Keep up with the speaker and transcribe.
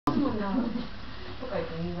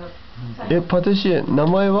パティシエ、名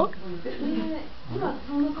前は？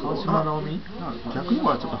川島直美？逆に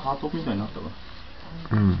はちょっとハートみたいになったわ。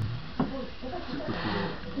うん。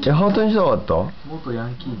ハートにしたかった？元ヤ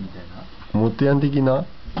ンキーみたいな。元ヤン的な？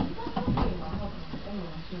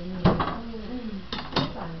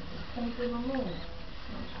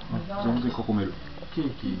全然囲める。ケー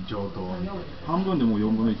キ上等。半分でもう4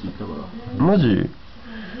分の1いったから。マジ？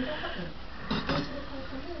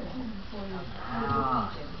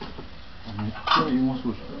めっちゃうまそ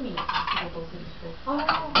うじゃん。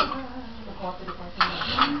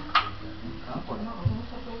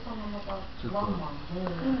ちょっと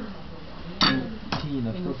ティーの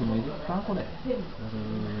一つも入れるかこれ。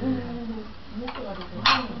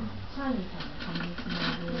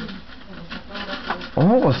な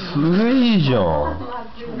んかすげえいいじゃん。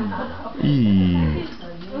いい。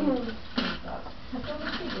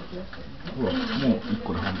ほら、もう1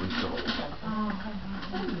個で半分いったわ。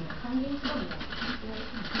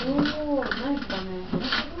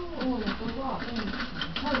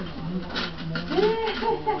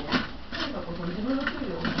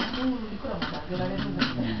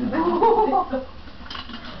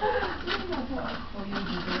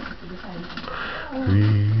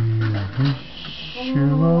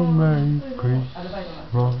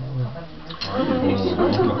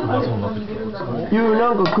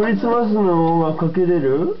なんかクリスマスの音楽かけれ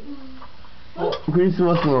る？クリス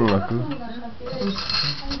マスの音楽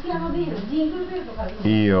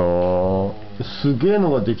いいよ。すげえ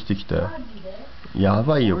のができてきたよ。や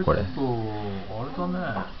ばいよこれ。あれだね、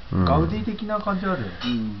ガウディ的な感じあるよ。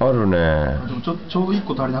あるね。でもちょうど1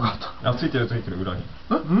個足りなかった。あ、ついてる裏に。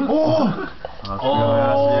おお。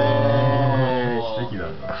素敵だ。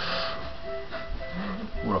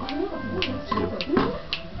ほら。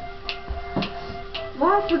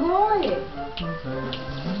わあ、すごい。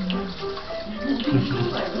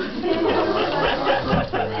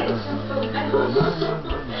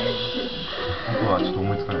僕はちょっと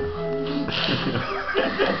思いつかないな。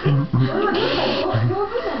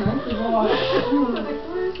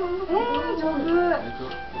上手。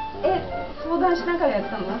相談しながらやっ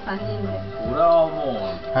たの？3人で。俺はも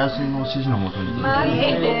う林の指示のもとに。マジで。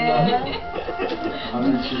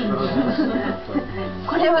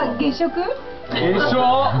これは月食？でし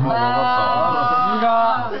ょ。さ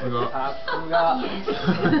すが。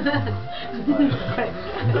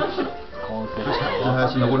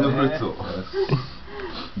林残りのフルーツを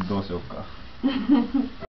どうしようか。